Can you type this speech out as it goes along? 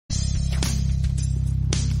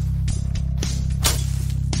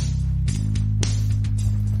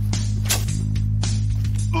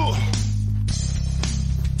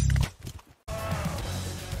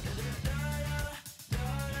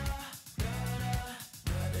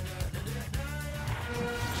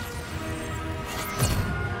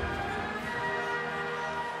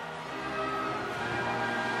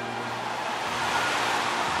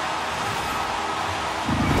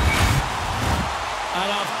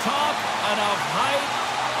enough height.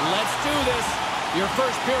 Let's do this. Your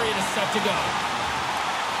first period is set to go.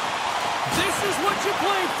 This is what you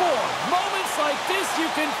play for. Moments like this, you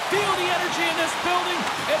can feel the energy in this building,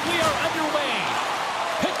 and we are underway.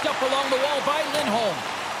 Picked up along the wall by Lindholm.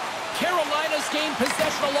 Carolina's gained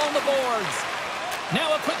possession along the boards.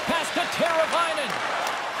 Now a quick pass to Teravainen.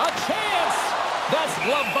 A chance! That's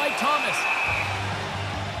gloved by Thomas.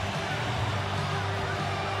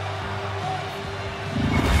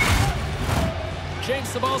 James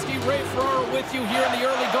Cybulski, Ray Ferraro with you here in the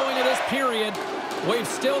early going of this period. We've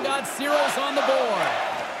still got zeros on the board.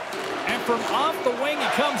 And from off the wing, he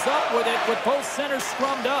comes up with it with both centers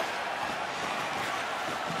scrummed up.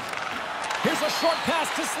 Here's a short pass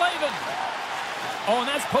to Slavin. Oh, and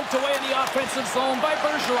that's poked away in the offensive zone by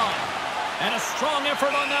Bergeron. And a strong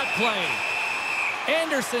effort on that play.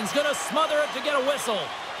 Anderson's going to smother it to get a whistle.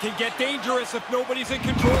 Can get dangerous if nobody's in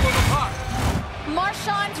control of the puck.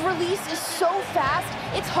 Marchand's release is so fast,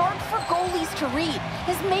 it's hard for goalies to read.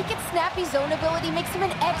 His make-it-snappy zone ability makes him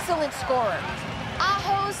an excellent scorer.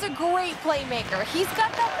 Aho's a great playmaker. He's got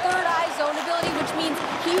that third-eye zone ability, which means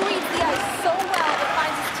he reads the ice so well that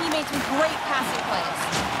finds his teammates with great passing plays.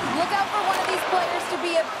 Look out for one of these players to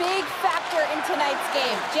be a big factor in tonight's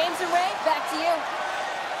game. James and Ray, back to you.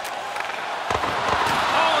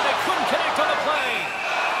 Oh, they couldn't connect on the play.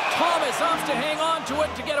 Thomas opts to hang on to it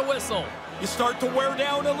to get a whistle. You start to wear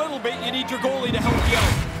down a little bit, you need your goalie to help you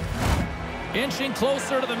out. Inching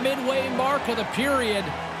closer to the midway mark of the period.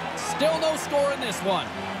 Still no score in this one.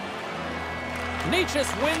 Nietzsche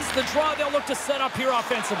wins the draw. They'll look to set up here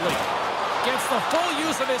offensively. Gets the full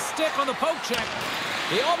use of his stick on the poke check.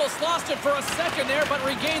 He almost lost it for a second there, but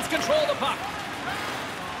regains control of the puck.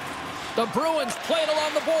 The Bruins play it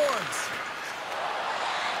along the boards.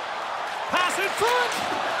 Pass in front!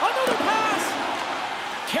 Another pass!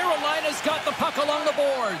 Carolina's got the puck along the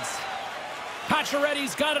boards.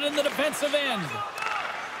 Pacioretty's got it in the defensive end.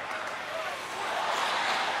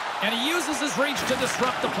 And he uses his reach to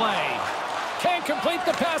disrupt the play. Can't complete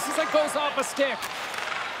the pass as it goes off a stick.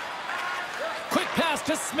 Quick pass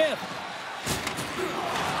to Smith.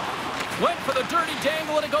 Went for the dirty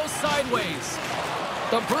dangle and it goes sideways.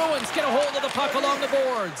 The Bruins get a hold of the puck along the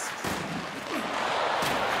boards.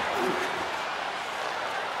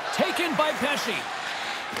 Taken by Pesce.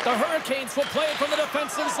 The Hurricanes will play it from the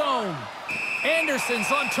defensive zone. Anderson's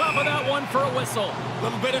on top of that one for a whistle. A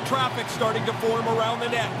little bit of traffic starting to form around the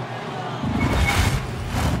net.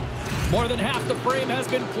 More than half the frame has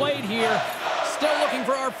been played here. Still looking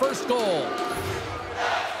for our first goal.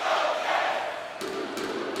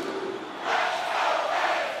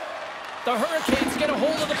 The Hurricanes get a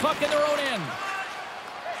hold of the puck in their own end.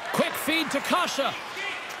 Quick feed to Kasha.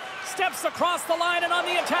 Steps across the line and on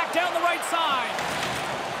the attack down the right side.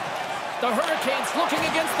 The Hurricanes looking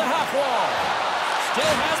against the half wall.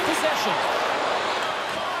 Still has possession.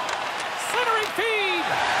 Centering feed.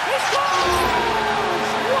 He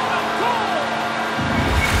scores! What a goal!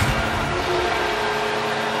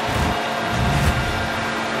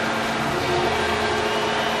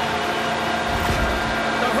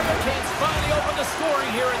 The Hurricanes finally open the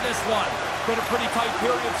scoring here in this one. Been a pretty tight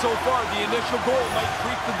period so far. The initial goal might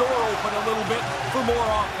creep the door open a little bit for more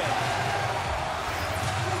offense.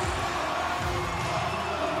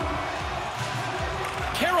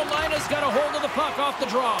 Carolina's got a hold of the puck off the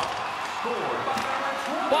draw.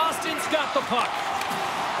 Boston's got the puck.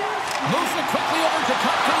 Moves it quickly over to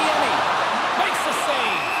Kotkaniemi. Makes the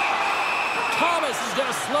save. Thomas is going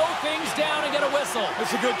to slow things down and get a whistle.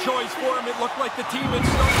 It's a good choice for him. It looked like the team had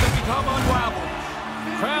started to become unraveled.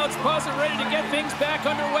 Crowd's buzzing, ready to get things back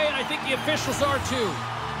underway, and I think the officials are too.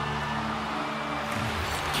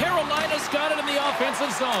 Carolina's got it in the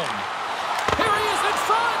offensive zone. Here he is in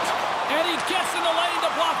front! And he gets in the lane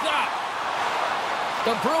to block that.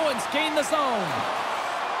 The Bruins gain the zone.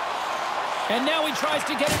 And now he tries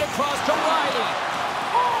to get it across to Riley.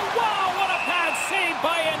 Oh, wow, what a bad save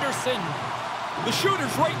by Anderson. The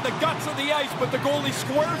shooter's right in the guts of the ice, but the goalie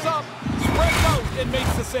squares up, spreads out, and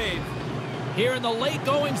makes the save. Here in the late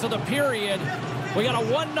goings of the period, we got a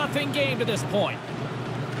 1-0 game to this point.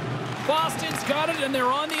 Boston's got it, and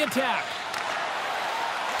they're on the attack.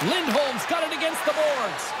 Lindholm's got it against the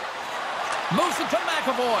boards. Moves it to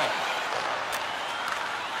McAvoy.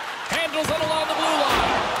 Handles it along the blue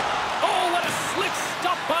line. Oh, what a slick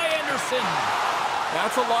stop by Anderson.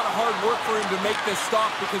 That's a lot of hard work for him to make this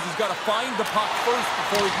stop because he's got to find the puck first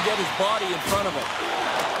before he can get his body in front of it.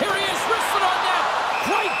 Here he is, wristed on net.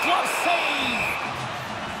 Great glove save.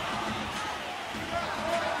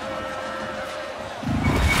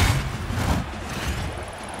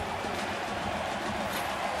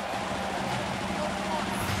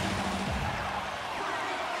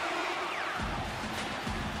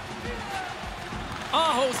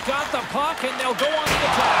 Aho's got the puck, and they'll go on the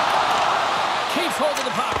attack. Keeps hold of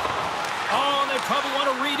the puck. Oh, and they probably want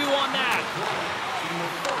to redo on that.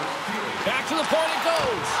 Back to the point it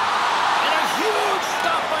goes. And a huge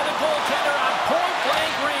stop by the goaltender at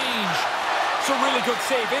point-blank range. It's a really good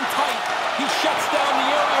save. In tight, he shuts down the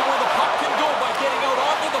area where the puck can go by getting out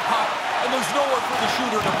onto the puck, and there's nowhere for the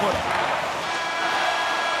shooter to put it.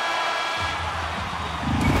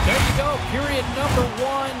 There you go. Period number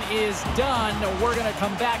 1 is done. We're going to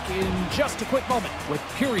come back in just a quick moment with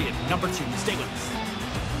period number 2. Stay with us.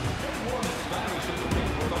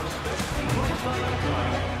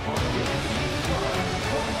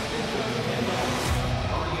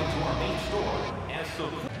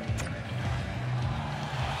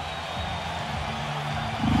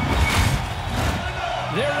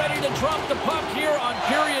 They're ready to drop the puck here on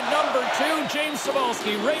period number 2. James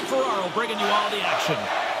Cybulski, Ray Ferraro bringing you all the action.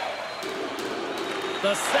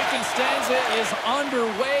 The second stanza is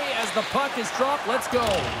underway as the puck is dropped. Let's go.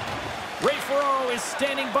 Ray Ferraro is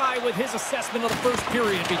standing by with his assessment of the first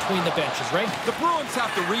period between the benches. Ray? The Bruins have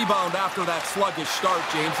to rebound after that sluggish start,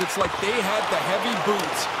 James. It's like they had the heavy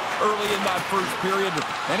boots early in that first period.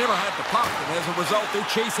 They never had the puck, and as a result,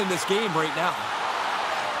 they're chasing this game right now.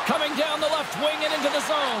 Coming down the left wing and into the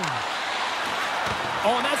zone.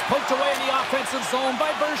 Oh, and that's poked away in the offensive zone by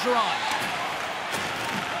Bergeron.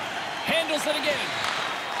 Handles it again.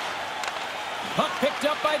 Puck picked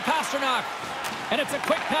up by Pastrnak. And it's a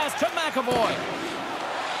quick pass to McAvoy.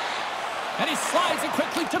 And he slides it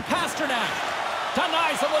quickly to Pastrnak.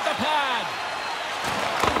 Denies him with the pad.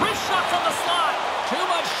 Wrist shot from the slot. Too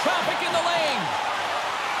much traffic in the lane.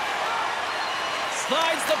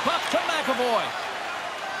 Slides the puck to McAvoy.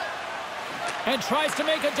 And tries to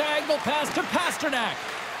make a diagonal pass to Pastrnak.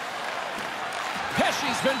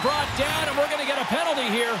 Pesci's been brought down, and we're going to get a penalty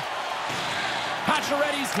here.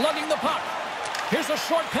 Pacioretty's lugging the puck. Here's a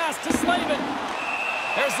short pass to Slavin.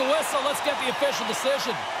 There's the whistle. Let's get the official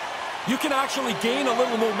decision. You can actually gain a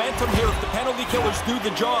little momentum here if the penalty killers do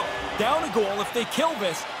the job. Down a goal, if they kill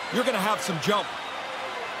this, you're going to have some jump.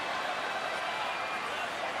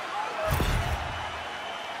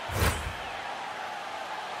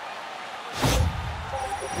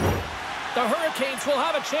 The Hurricanes will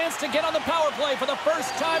have a chance to get on the power play for the first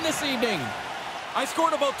time this evening. I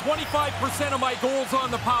scored about 25% of my goals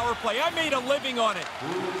on the power play. I made a living on it.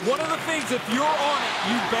 One of the things, if you're on it,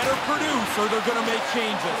 you better produce or they're going to make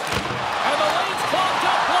changes. And the lane's clogged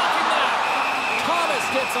up, blocking that. Thomas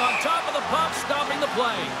gets on top of the puck, stopping the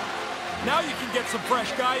play. Now you can get some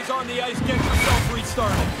fresh guys on the ice, get yourself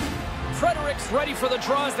restarted. Frederick's ready for the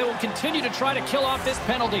draws. They will continue to try to kill off this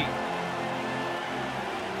penalty.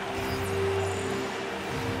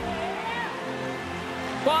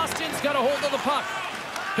 Boston's got a hold of the puck.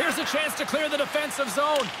 Here's a chance to clear the defensive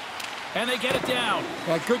zone. And they get it down.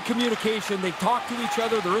 Yeah, good communication. They talk to each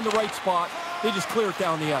other. They're in the right spot. They just clear it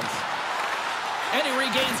down the ice. And he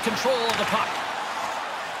regains control of the puck.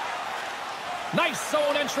 Nice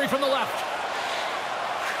zone entry from the left.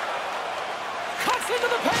 Cuts into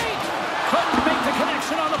the paint. Couldn't make the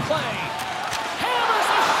connection on the play. Hammers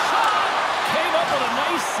a shot. Came up with a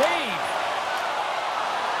nice save.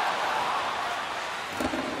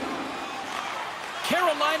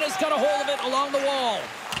 Carolina's got a hold of it along the wall.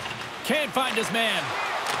 Can't find his man.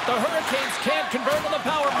 The Hurricanes can't convert on the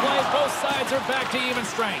power play. Both sides are back to even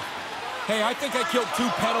strength. Hey, I think I killed 2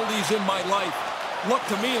 penalties in my life. Looked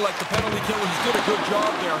to me like the penalty killers did a good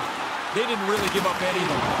job there. They didn't really give up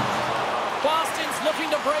anything. Boston's looking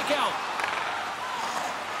to break out.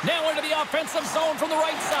 Now into the offensive zone from the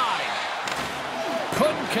right side.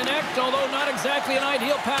 Couldn't connect, although not exactly an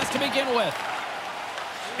ideal pass to begin with.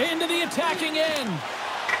 Into the attacking end.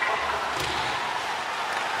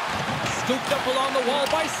 Scooped up along the wall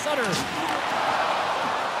by Sutter.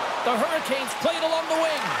 The Hurricanes played along the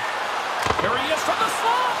wing. Here he is from the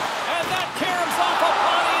slot. And that caroms off a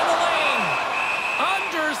body in the lane.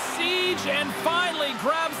 Under siege and finally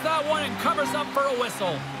grabs that one and covers up for a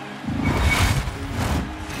whistle.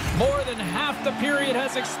 More than half the period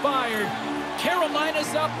has expired.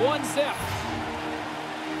 Carolina's up 1-0.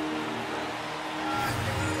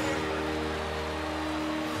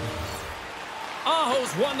 Aho's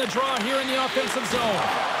won the draw here in the offensive zone.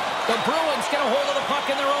 The Bruins get a hold of the puck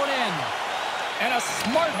in their own end. And a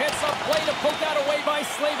smart heads-up play to poke that away by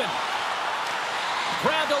Slavin.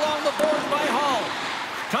 Grabbed along the boards by Hall.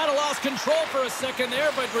 Kind of lost control for a second there,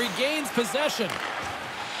 but regains possession.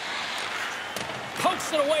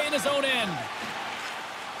 Pokes it away in his own end.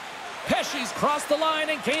 Pesci's crossed the line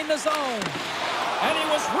and gained the zone. And he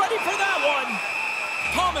was ready for that one.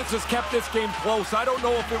 Thomas has kept this game close. I don't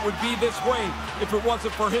know if it would be this way if it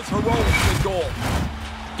wasn't for his heroics in goal.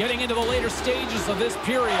 Getting into the later stages of this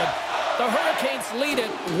period, the Hurricanes lead it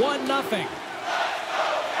 1-0.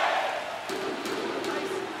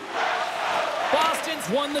 Boston's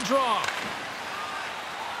won the draw.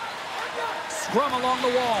 Scrum along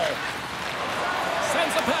the wall.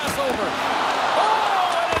 Sends a pass over.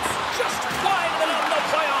 Oh, and it's just wide and no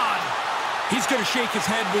play on. He's going to shake his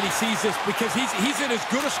head when he sees this because he's in as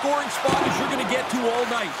good a scoring spot as you're going to get to all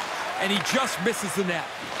night. And he just misses the net.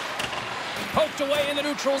 Poked away in the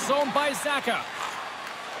neutral zone by Zaka.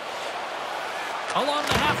 Along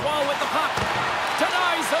the half wall with the puck.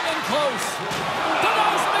 Denies him in close.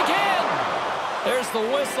 Denies him again. There's the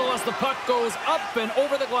whistle as the puck goes up and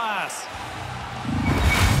over the glass.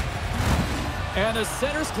 And the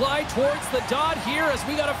centers glide towards the dot here as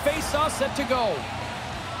we got a face-off set to go.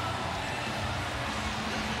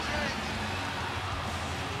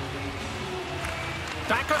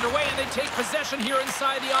 Back underway, and they take possession here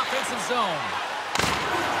inside the offensive zone.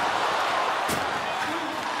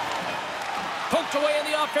 Poked away in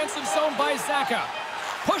the offensive zone by Zaka.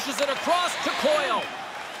 Pushes it across to Coyle.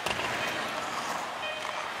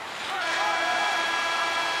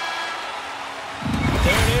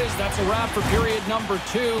 That's a wrap for period number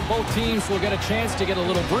 2. Both teams will get a chance to get a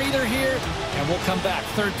little breather here, and we'll come back.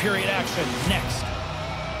 Third period action next.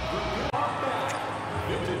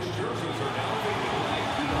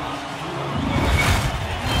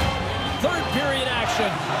 Third period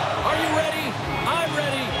action. Are you ready? I'm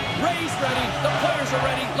ready. Ray's ready. The players are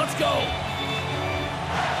ready. Let's go.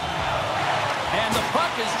 And the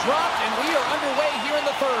puck is dropped, and we are underway here in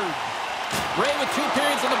the third. Ray, with 2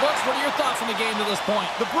 periods in the books, what are your thoughts on the game to this point?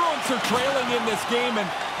 The Bruins are trailing in this game, and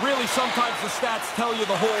really sometimes the stats tell you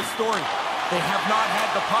the whole story. They have not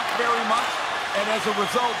had the puck very much, and as a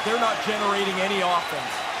result, they're not generating any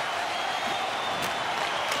offense.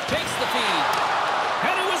 Takes the feed,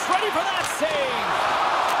 and he was ready for that save.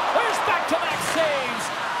 Where's back-to-back saves?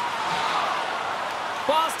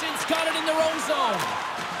 Boston's got it in their own zone.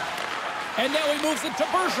 And now he moves it to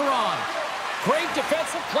Bergeron. Great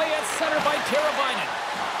defensive play at center by Teravainen.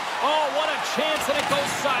 Oh, what a chance, and it goes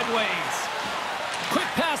sideways. Quick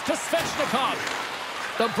pass to Svechnikov.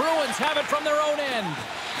 The Bruins have it from their own end.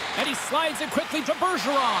 And he slides it quickly to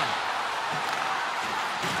Bergeron.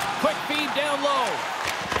 Quick feed down low.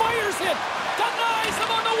 Fires it. Denies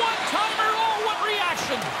him on the one-timer. Oh, what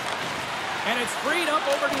reaction. And it's freed up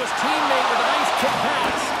over to his teammate with a nice kick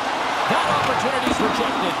pass. That opportunity's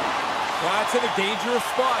rejected. Well, that's in a dangerous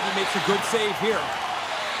spot. He makes a good save here.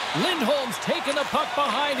 Lindholm's taking the puck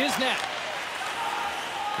behind his net.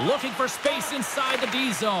 Looking for space inside the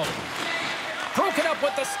D zone. Broken up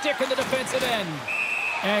with the stick in the defensive end.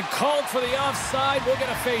 And called for the offside. We'll get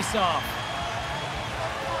a face-off.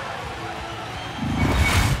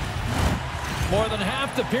 More than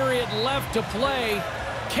half the period left to play.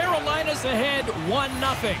 Carolina's ahead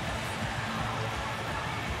 1-0.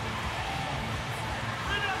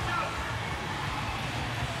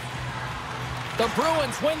 The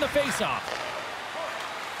Bruins win the faceoff.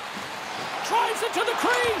 Drives it to the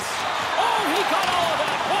crease. Oh, he got all of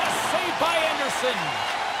that. What a save by Anderson.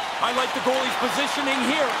 I like the goalie's positioning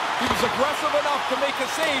here. He was aggressive enough to make a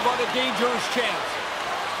save on a dangerous chance.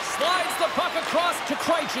 Slides the puck across to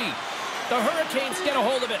Krejci. The Hurricanes get a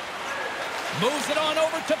hold of it. Moves it on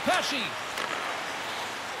over to Pesce.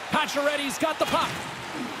 Pacioretty's got the puck.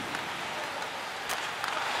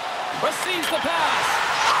 Receives the pass.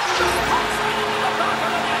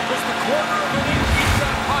 Just a quarter of an inch keeps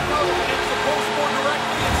that puck out, and it's supposed more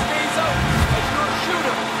directly and stays out. As you're a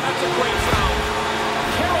shooter, that's a great sound.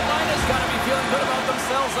 Carolina's got to be feeling good about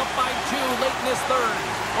themselves, up by 2 late in this third.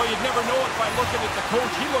 Well, you'd never know it by looking at the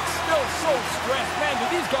coach. He looks still so stressed. Man,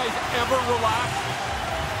 do these guys ever relax?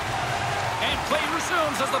 And play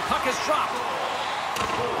resumes as the puck is dropped.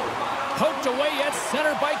 Poked away at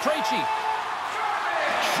center by Krejci.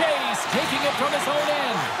 Shea's taking it from his own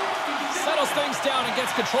end. Settles things down and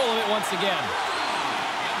gets control of it once again.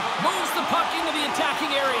 Moves the puck into the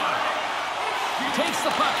attacking area. Takes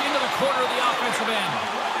the puck into the corner of the offensive end.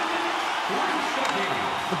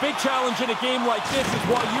 The big challenge in a game like this is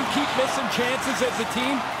while you keep missing chances as a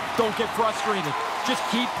team, don't get frustrated. Just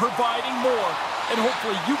keep providing more, and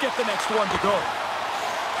hopefully you get the next one to go.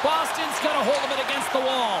 Boston's got a hold of it against the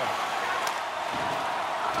wall.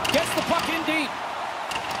 Gets the puck in deep.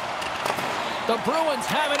 The Bruins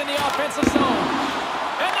have it in the offensive zone.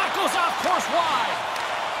 And that goes off course wide.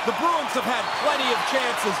 The Bruins have had plenty of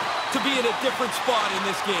chances to be in a different spot in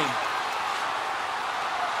this game.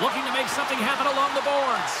 Looking to make something happen along the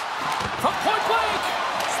boards. From point blank.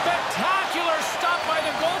 Spectacular stop by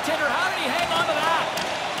the goaltender. How did he hang on to that?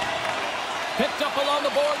 Picked up along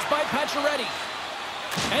the boards by Pacioretty.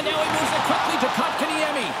 And now he moves it quickly to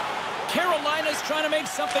Kotkaniemi. Carolina's trying to make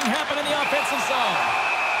something happen in the offensive zone.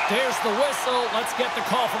 There's the whistle. Let's get the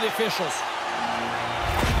call from the officials.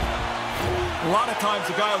 A lot of times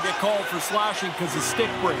a guy will get called for slashing because his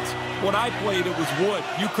stick breaks. When I played, it was wood.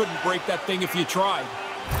 You couldn't break that thing if you tried.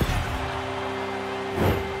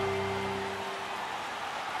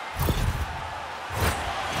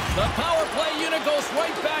 The power play unit goes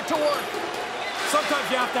right back to work. Sometimes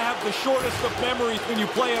you have to have the shortest of memories when you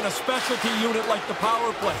play on a specialty unit like the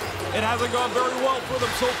power play. It hasn't gone very well for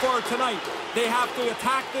them so far tonight. They have to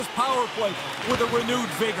attack this power play with a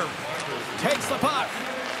renewed vigor. Takes the puck.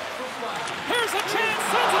 Here's a chance,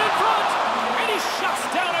 sends it in front. And he shuts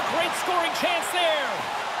down a great scoring chance there.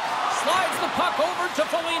 Slides the puck over to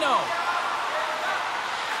Foligno.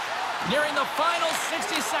 Nearing the final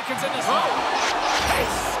 60 seconds in this one. He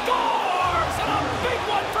scores! And a big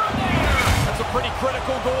one from there! That's a pretty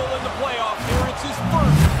critical goal in the playoffs here. It's his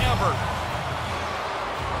first ever.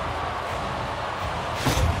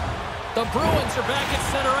 The Bruins are back at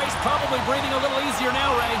center ice, probably breathing a little easier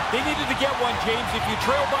now, Ray. They needed to get one, James. If you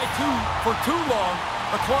trail by 2 for too long,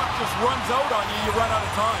 the clock just runs out on you. You run out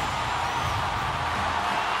of time.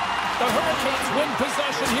 The Hurricanes win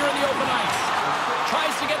possession here in the open ice.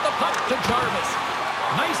 Tries to get the puck to Jarvis.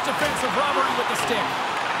 Nice defensive robbery with the stick.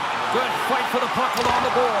 Good fight for the puck along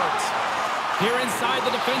the boards. Here inside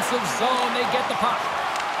the defensive zone, they get the puck.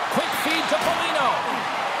 Quick feed to Foligno.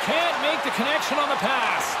 Can't make the connection on the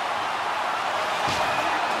pass.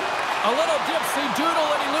 A little dipsy-doodle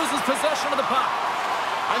and he loses possession of the puck.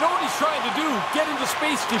 I know what he's trying to do, get into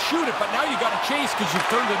space to shoot it, but now you got to chase because you've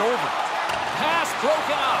turned it over. Pass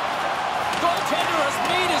broken up. Goaltender has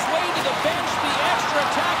made his way to the bench. The extra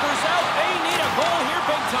attacker's out. They need a goal here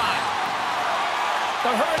big time.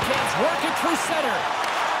 The Hurricanes work it through center.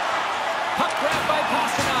 Puck grabbed by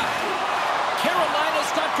Pasternak.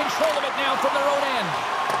 Carolina's got control of it now from their own end.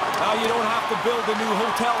 Now you don't have to build a new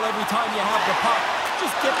hotel every time you have the puck.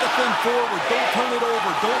 Just get the thing forward. Don't turn it over.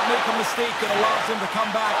 Don't make a mistake that allows him to come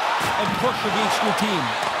back and push against your team.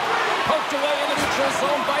 Poked away in the neutral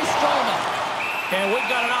zone by Strowman. And we've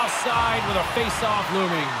got an offside with a face-off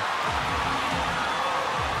looming.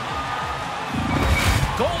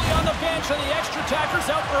 Goalie on the bench and the extra attacker's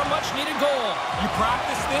out for a much-needed goal. You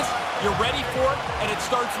practice this, you're ready for it, and it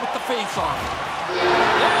starts with the face-off.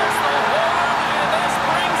 There's the horn, and this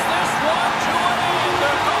brings this one to an end.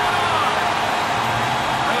 They're going on.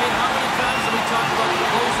 Ray, how many times have we talked about the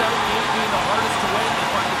closeout game being the hardest to win? They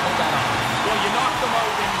finally pulled that off. Well, you knock them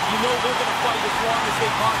out, and you know they're going to fight as long as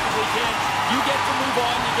they possibly can. You get to move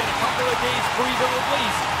on. You get a couple of days breather at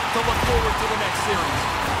least to look forward to the next series.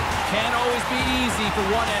 Can't always be easy for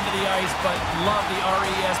one end of the ice, but love the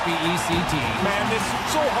RESPECT. Man, it's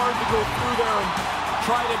so hard to go through there and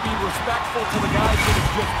try to be respectful to the guys that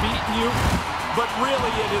have just beaten you. But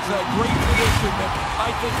really, it is a great tradition that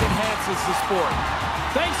I think enhances the sport.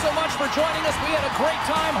 Thanks so much for joining us. We had a great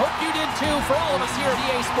time. Hope you did too. For all of us here at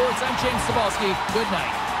EA Sports, I'm James Cebulski. Good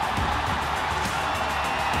night.